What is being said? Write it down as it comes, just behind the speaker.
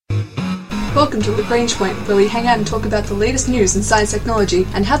Welcome to Lagrange Point, where we hang out and talk about the latest news in science technology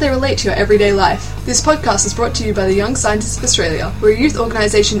and how they relate to your everyday life. This podcast is brought to you by the Young Scientists of Australia. We're a youth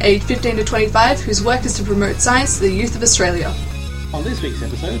organisation aged 15 to 25 whose work is to promote science to the youth of Australia. On this week's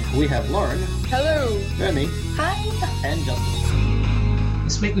episode, we have Lauren. Hello. Ernie. Hi. And Justin.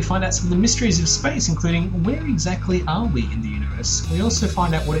 This week we find out some of the mysteries of space, including where exactly are we in the universe. We also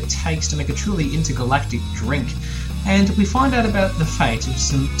find out what it takes to make a truly intergalactic drink. And we find out about the fate of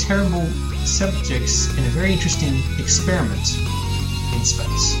some terrible subjects in a very interesting experiment in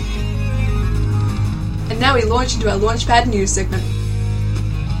space. And now we launch into our Launchpad news segment.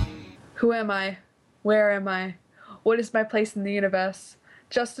 Who am I? Where am I? What is my place in the universe?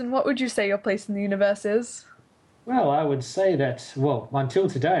 Justin, what would you say your place in the universe is? Well, I would say that, until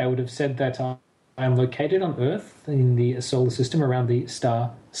today I would have said that I am located on Earth in the solar system around the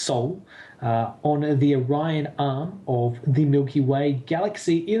star Sol, on the Orion arm of the Milky Way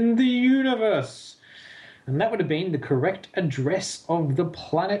galaxy in the universe. And that would have been the correct address of the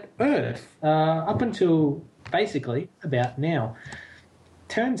planet Earth, up until basically about now.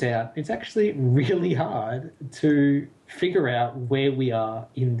 Turns out it's actually really hard to figure out where we are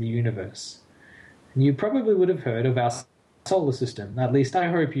in the universe. You probably would have heard of our solar system. At least I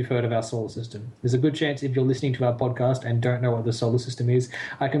hope you've heard of our solar system. There's a good chance if you're listening to our podcast and don't know what the solar system is,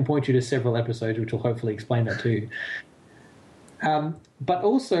 I can point you to several episodes which will hopefully explain that to you. But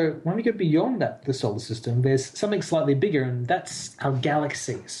also, when we go beyond that, the solar system, there's something slightly bigger, and that's our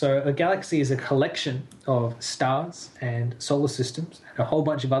galaxy. So a galaxy is a collection of stars and solar systems and a whole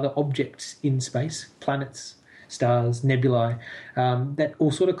bunch of other objects in space, planets, stars, nebulae, that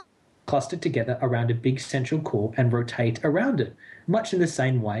all sort of clustered together around a big central core and rotate around it, much in the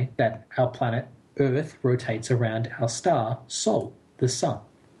same way that our planet Earth rotates around our star Sol, the Sun.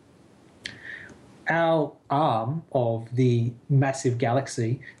 Our arm of the massive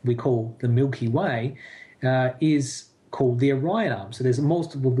galaxy we call the Milky Way is called the Orion arm. So there's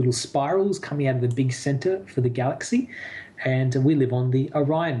multiple little spirals coming out of the big center for the galaxy, and we live on the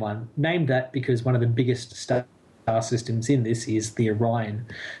Orion one, named that because one of the biggest star systems in this is the Orion,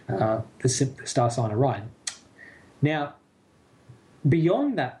 the star sign Orion. Now,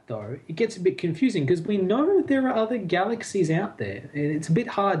 beyond that, though, it gets a bit confusing because we know there are other galaxies out there, and it's a bit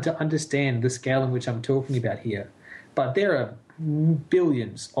hard to understand the scale in which I'm talking about here. But there are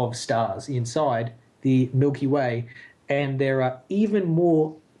billions of stars inside the Milky Way, and there are even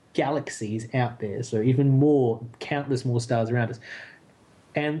more galaxies out there, so even more, countless more stars around us.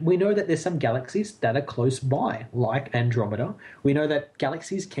 And we know that there's some galaxies that are close by, like Andromeda. We know that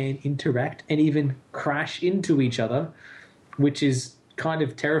galaxies can interact and even crash into each other, which is kind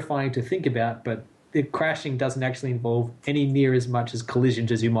of terrifying to think about, but the crashing doesn't actually involve any near as much as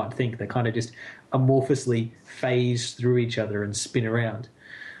collisions as you might think. They kind of just amorphously phase through each other and spin around.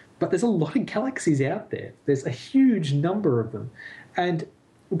 But there's a lot of galaxies out there. There's a huge number of them, and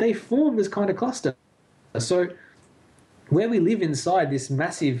they form this kind of cluster. So where we live inside this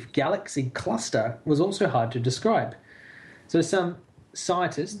massive galaxy cluster was also hard to describe. So some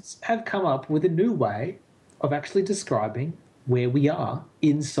scientists have come up with a new way of actually describing where we are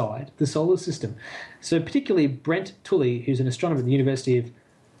inside the solar system. So particularly Brent Tully, who's an astronomer at the University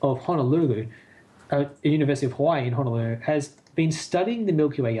of Honolulu, University of Hawaii in Honolulu, has been studying the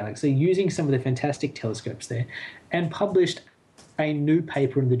Milky Way galaxy using some of the fantastic telescopes there and published a new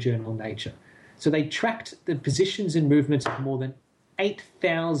paper in the journal Nature. So they tracked the positions and movements of more than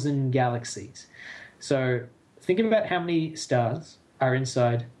 8,000 galaxies. So think about how many stars are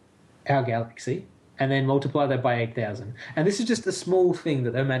inside our galaxy and then multiply that by 8,000. And this is just a small thing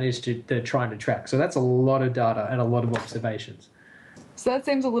that they managed to, they're trying to track. So that's a lot of data and a lot of observations. So that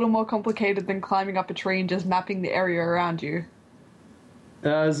seems a little more complicated than climbing up a tree and just mapping the area around you.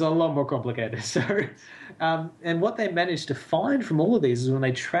 It's a lot more complicated. So, and what they managed to find from all of these is when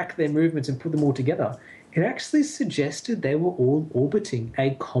they track their movements and put them all together, it actually suggested they were all orbiting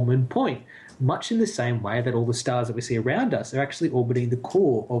a common point, much in the same way that all the stars that we see around us are actually orbiting the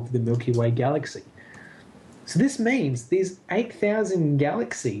core of the Milky Way galaxy. So this means these 8,000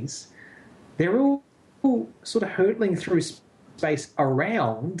 galaxies, they're all sort of hurtling through space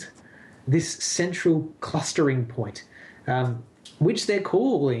around this central clustering point, which they're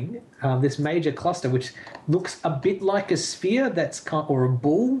calling this major cluster, which looks a bit like a sphere or a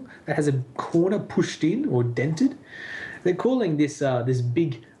ball that has a corner pushed in or dented. They're calling this this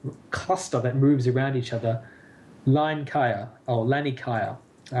big cluster that moves around each other Laniakea, or Laniakea,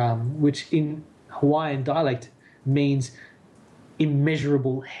 which in Hawaiian dialect means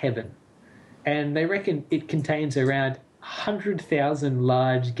immeasurable heaven. And they reckon it contains around 100,000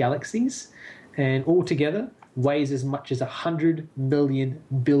 large galaxies, and altogether weighs as much as 100 million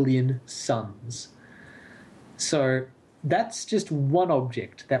billion suns. So that's just one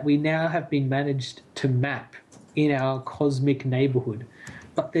object that we now have been managed to map in our cosmic neighborhood.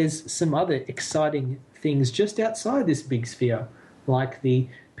 But there's some other exciting things just outside this big sphere, like the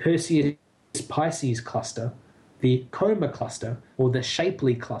Perseus-Pisces cluster, the Coma cluster, or the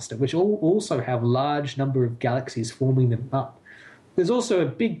Shapley cluster, which all also have large number of galaxies forming them up. There's also a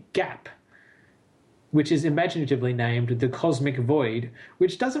big gap, which is imaginatively named the Cosmic Void,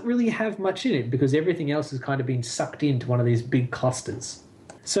 which doesn't really have much in it because everything else has kind of been sucked into one of these big clusters.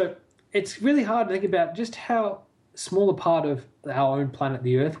 So it's really hard to think about just how small a part of our own planet,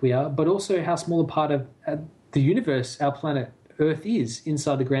 the Earth, we are, but also how small a part of the universe our planet Earth is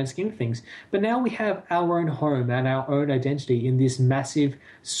inside the grand scheme of things. But now we have our own home and our own identity in this massive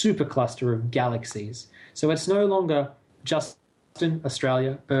supercluster of galaxies. So it's no longer just in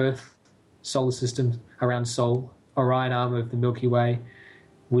Australia, Earth, solar system around Sol, Orion arm of the Milky Way.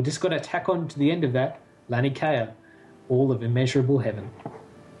 We just got to tack on to the end of that, Laniakea, all of immeasurable heaven.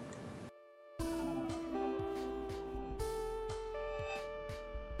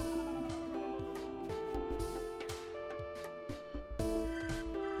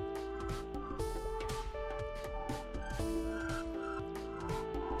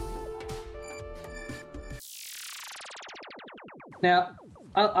 Now,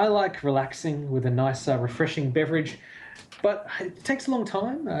 I like relaxing with a nice, refreshing beverage, but it takes a long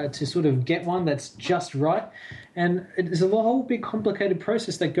time to sort of get one that's just right, and it's a whole big complicated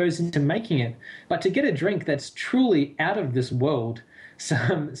process that goes into making it. But to get a drink that's truly out of this world,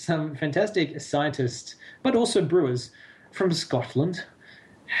 some fantastic scientists, but also brewers from Scotland,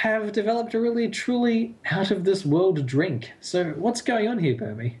 have developed a really, truly out of this world drink. So what's going on here,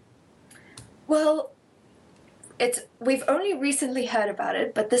 Burmy? Well, we've only recently heard about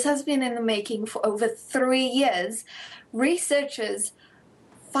it, but this has been in the making for over 3 years. Researchers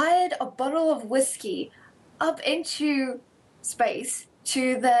fired a bottle of whiskey up into space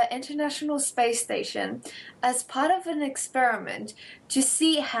to the International Space Station as part of an experiment to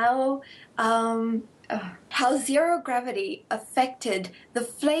see how zero gravity affected the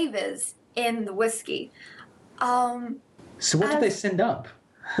flavors in the whiskey. So what did they send up?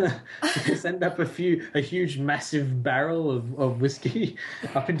 They send up a huge, massive barrel of whiskey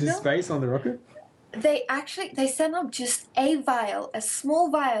up into space on the rocket? They sent up just a small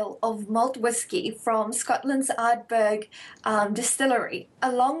vial of malt whiskey from Scotland's Ardbeg distillery,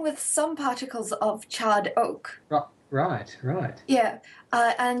 along with some particles of charred oak. Right. Yeah,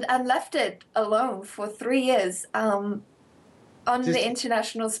 and left it alone for 3 years on the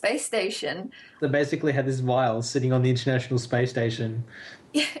International Space Station. They basically had this vial sitting on the International Space Station,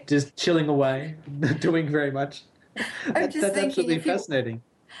 just chilling away, not doing very much. That's absolutely fascinating.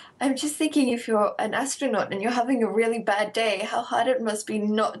 I'm just thinking, if you're an astronaut and you're having a really bad day, how hard it must be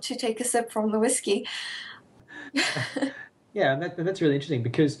not to take a sip from the whiskey. Yeah, and that's really interesting,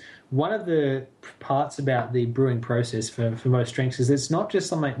 because one of the parts about the brewing process for most drinks is it's not just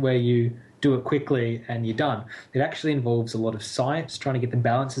something where you do it quickly and you're done. It actually involves a lot of science, trying to get the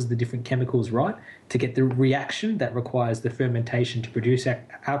balances of the different chemicals right, to get the reaction that requires the fermentation to produce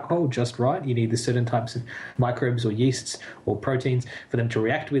alcohol just right. You need the certain types of microbes or yeasts or proteins for them to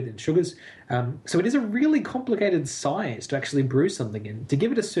react with, and sugars. So it is a really complicated science to actually brew something, and to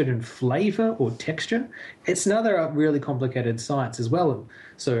give it a certain flavour or texture, it's another really complicated science as well.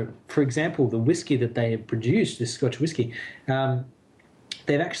 So, for example, the whiskey that they have produced, this Scotch whiskey,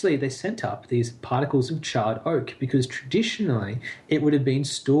 they sent up these particles of charred oak, because traditionally it would have been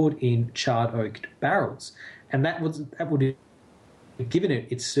stored in charred oak barrels, and that would have given it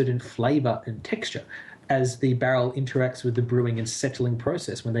its certain flavour and texture as the barrel interacts with the brewing and settling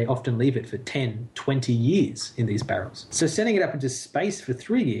process, when they often leave it for 10, 20 years in these barrels. So sending it up into space for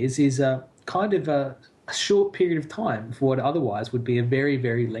 3 years is kind of a short period of time for what otherwise would be a very,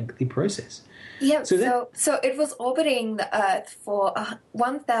 very lengthy process. Yeah, so it was orbiting the Earth for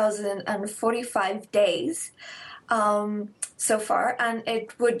 1,045 days so far, and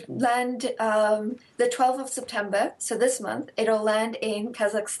it would land the 12th of September, so this month. It'll land in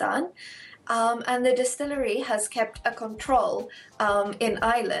Kazakhstan, and the distillery has kept a control in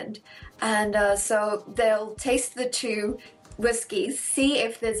Ireland, and so they'll taste the two whiskeys, see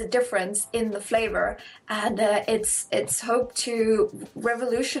if there's a difference in the flavor, and it's hoped to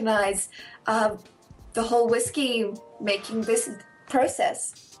revolutionize the whole whiskey making this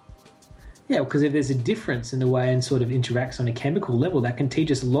process. Yeah, because if there's a difference in the way it sort of interacts on a chemical level, that can teach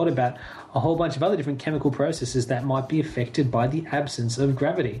us a lot about a whole bunch of other different chemical processes that might be affected by the absence of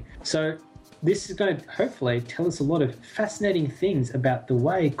gravity. So this is going to hopefully tell us a lot of fascinating things about the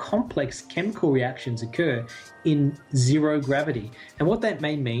way complex chemical reactions occur in zero gravity and what that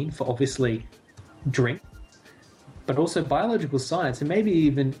may mean for obviously drink, but also biological science and maybe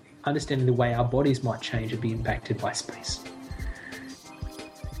even understanding the way our bodies might change and be impacted by space.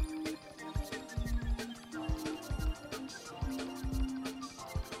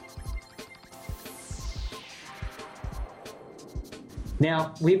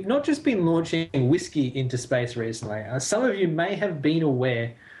 Now, we've not just been launching whiskey into space recently. Some of you may have been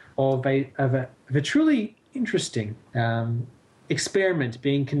aware of a truly interesting experiment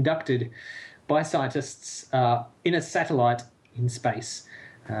being conducted by scientists in a satellite in space,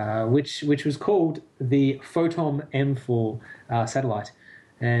 which was called the Photon M4 satellite.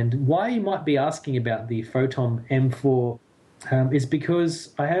 And why you might be asking about the Photon M4 is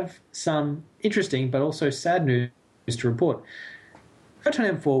because I have some interesting but also sad news to report.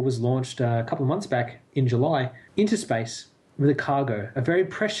 Photon M4 was launched a couple of months back in July into space with a cargo, a very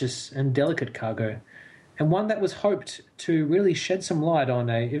precious and delicate cargo, and one that was hoped to really shed some light on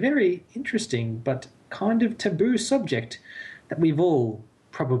a very interesting but kind of taboo subject that we've all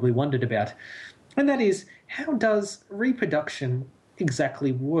probably wondered about. And that is, how does reproduction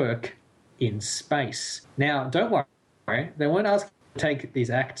exactly work in space? Now, don't worry, they won't ask you to take these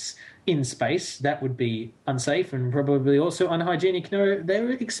acts in space. That would be unsafe and probably also unhygienic. No, they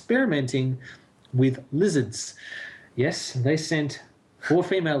were experimenting with lizards. Yes, they sent 4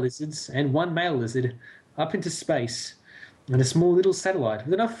 female lizards and 1 male lizard up into space in a small little satellite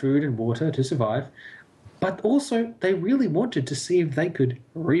with enough food and water to survive. But also, they really wanted to see if they could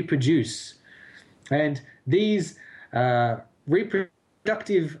reproduce. And these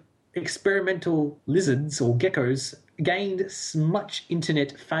reproductive experimental lizards or geckos gained much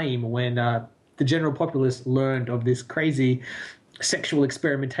internet fame when the general populace learned of this crazy sexual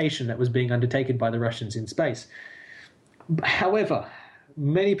experimentation that was being undertaken by the Russians in space. However,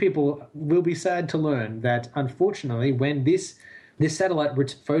 many people will be sad to learn that, unfortunately, when this satellite,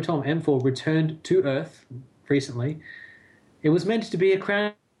 Photon M4, returned to Earth recently, it was meant to be a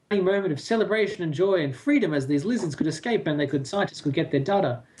crowning moment of celebration and joy and freedom as these lizards could escape and scientists could get their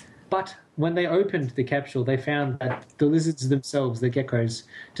data. But when they opened the capsule, they found that the lizards themselves, the geckos,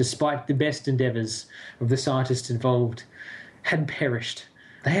 despite the best endeavours of the scientists involved, had perished.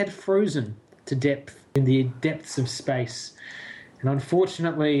 They had frozen to death in the depths of space. And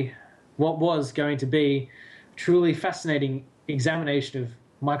unfortunately, what was going to be a truly fascinating examination of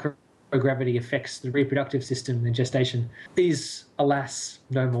microgravity effects the reproductive system and gestation is, alas,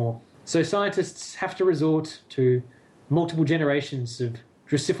 no more. So scientists have to resort to multiple generations of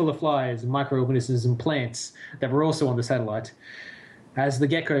Drosophila flies and microorganisms and plants that were also on the satellite, as the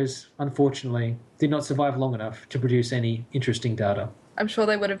geckos, unfortunately, did not survive long enough to produce any interesting data. I'm sure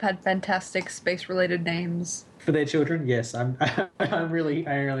they would have had fantastic space-related names. For their children, yes, I'm really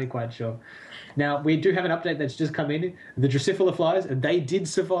quite sure. Now, we do have an update that's just come in. The Drosophila flies, they did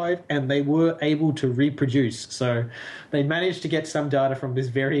survive and they were able to reproduce. So they managed to get some data from this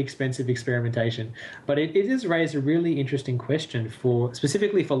very expensive experimentation. But it has raised a really interesting question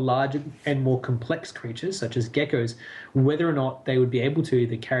specifically for larger and more complex creatures, such as geckos, whether or not they would be able to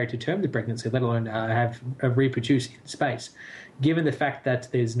either carry to term the pregnancy, let alone reproduce in space, given the fact that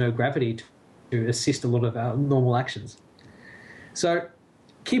there's no gravity to assist a lot of our normal actions. So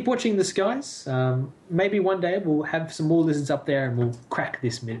keep watching the skies. Maybe one day we'll have some more lizards up there and we'll crack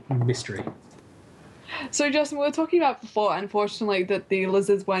this mystery. So, Justin, we were talking about before, unfortunately, that the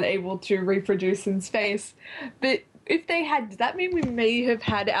lizards weren't able to reproduce in space. But if they had, does that mean we may have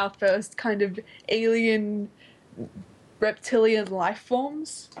had our first kind of alien reptilian life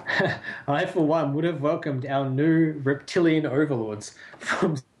forms? I, for one, would have welcomed our new reptilian overlords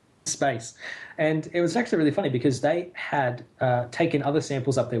from space. And it was actually really funny because they had taken other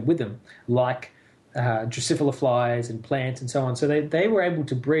samples up there with them, like Drosophila flies and plants and so on. So they were able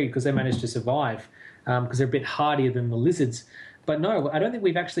to breed because they managed to survive because they're a bit hardier than the lizards. But no, I don't think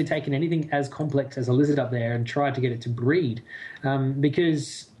we've actually taken anything as complex as a lizard up there and tried to get it to breed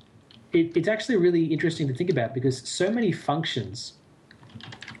because it's actually really interesting to think about because so many functions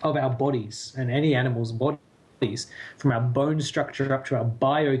of our bodies and any animal's body, from our bone structure up to our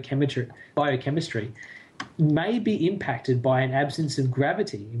biochemistry, may be impacted by an absence of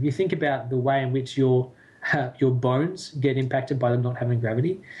gravity. If you think about the way in which your bones get impacted by them not having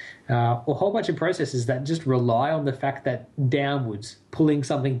gravity, a whole bunch of processes that just rely on the fact that pulling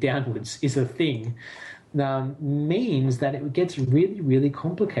something downwards is a thing, means that it gets really, really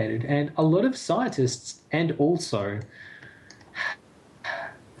complicated. And a lot of scientists and also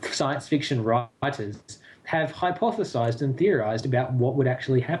science fiction writers have hypothesized and theorized about what would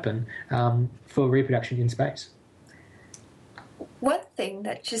actually happen for reproduction in space. One thing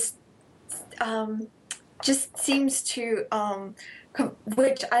that just seems to,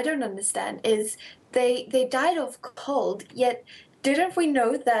 which I don't understand, is they died of cold, yet didn't we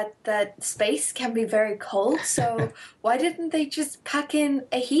know that space can be very cold? So why didn't they just pack in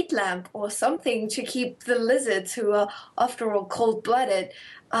a heat lamp or something to keep the lizards, who are, after all, cold-blooded,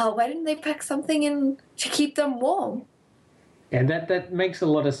 why didn't they pack something in to keep them warm? Yeah, that makes a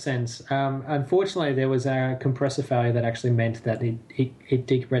lot of sense. Unfortunately, there was a compressor failure that actually meant that it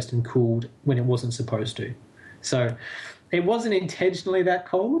decompressed and cooled when it wasn't supposed to. So it wasn't intentionally that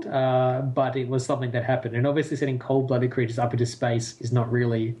cold, but it was something that happened. And obviously sending cold-blooded creatures up into space is not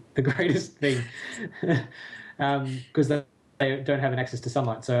really the greatest thing because they don't have an access to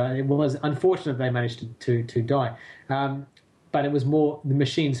sunlight. So it was unfortunate they managed to die. But it was more the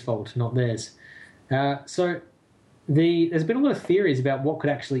machine's fault, not theirs. There's been a lot of theories about what could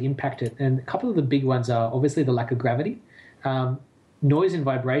actually impact it. And a couple of the big ones are obviously the lack of gravity, noise and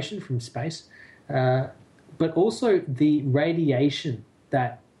vibration from space, but also the radiation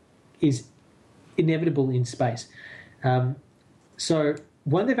that is inevitable in space. So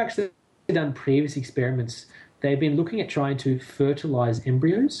when they've actually done previous experiments, they've been looking at trying to fertilize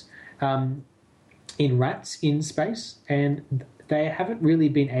embryos in rats in space, and they haven't really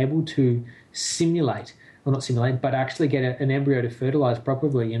been able to simulate, well, not simulate, but actually get an embryo to fertilize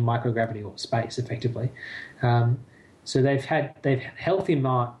properly in microgravity or space effectively. So they've had healthy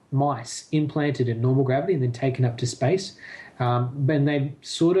mice implanted in normal gravity and then taken up to space. And they've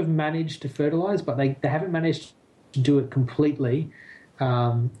sort of managed to fertilize, but they haven't managed to do it completely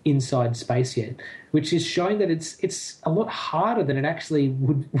inside space yet, which is showing that it's a lot harder than it actually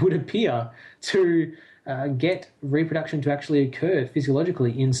would appear to get reproduction to actually occur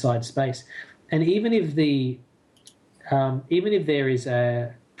physiologically inside space. And even if there is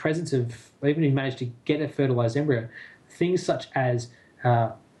a presence of, even if you manage to get a fertilized embryo, things such as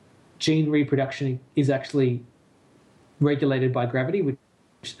gene reproduction is actually regulated by gravity, which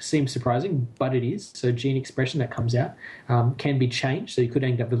seems surprising, but it is. So gene expression that comes out can be changed, so you could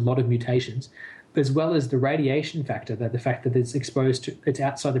end up with a lot of mutations, as well as the radiation factor, that the fact that it's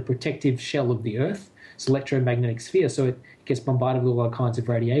outside the protective shell of the Earth, it's electromagnetic sphere, so it gets bombarded with all kinds of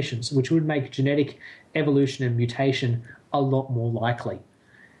radiations, which would make genetic evolution and mutation a lot more likely.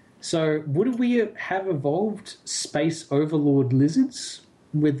 So would we have evolved space overlord lizards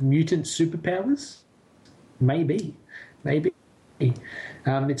with mutant superpowers? Maybe.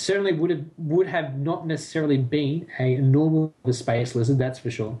 It certainly would have not necessarily been a normal space lizard, that's for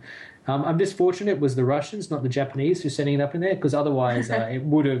sure. I'm just fortunate it was the Russians, not the Japanese, who are setting it up in there, because otherwise it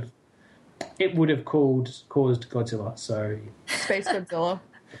would have caused Godzilla. So Space Godzilla.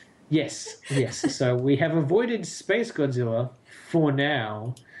 Yes. So we have avoided Space Godzilla for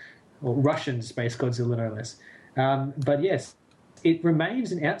now, or Russian Space Godzilla no less. But yes, it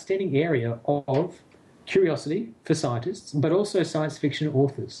remains an outstanding area of curiosity for scientists, but also science fiction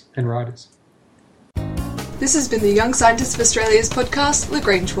authors and writers. This has been the Young Scientists of Australia's podcast,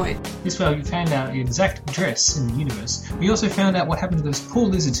 Lagrange Point. This way we found out the exact address in the universe. We also found out what happened to those poor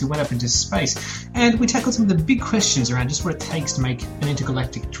lizards who went up into space. And we tackled some of the big questions around just what it takes to make an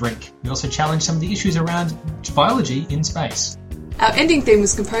intergalactic drink. We also challenged some of the issues around biology in space. Our ending theme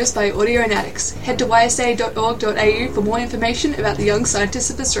was composed by Audionatics. Head to ysa.org.au for more information about the Young Scientists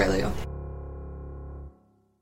of Australia.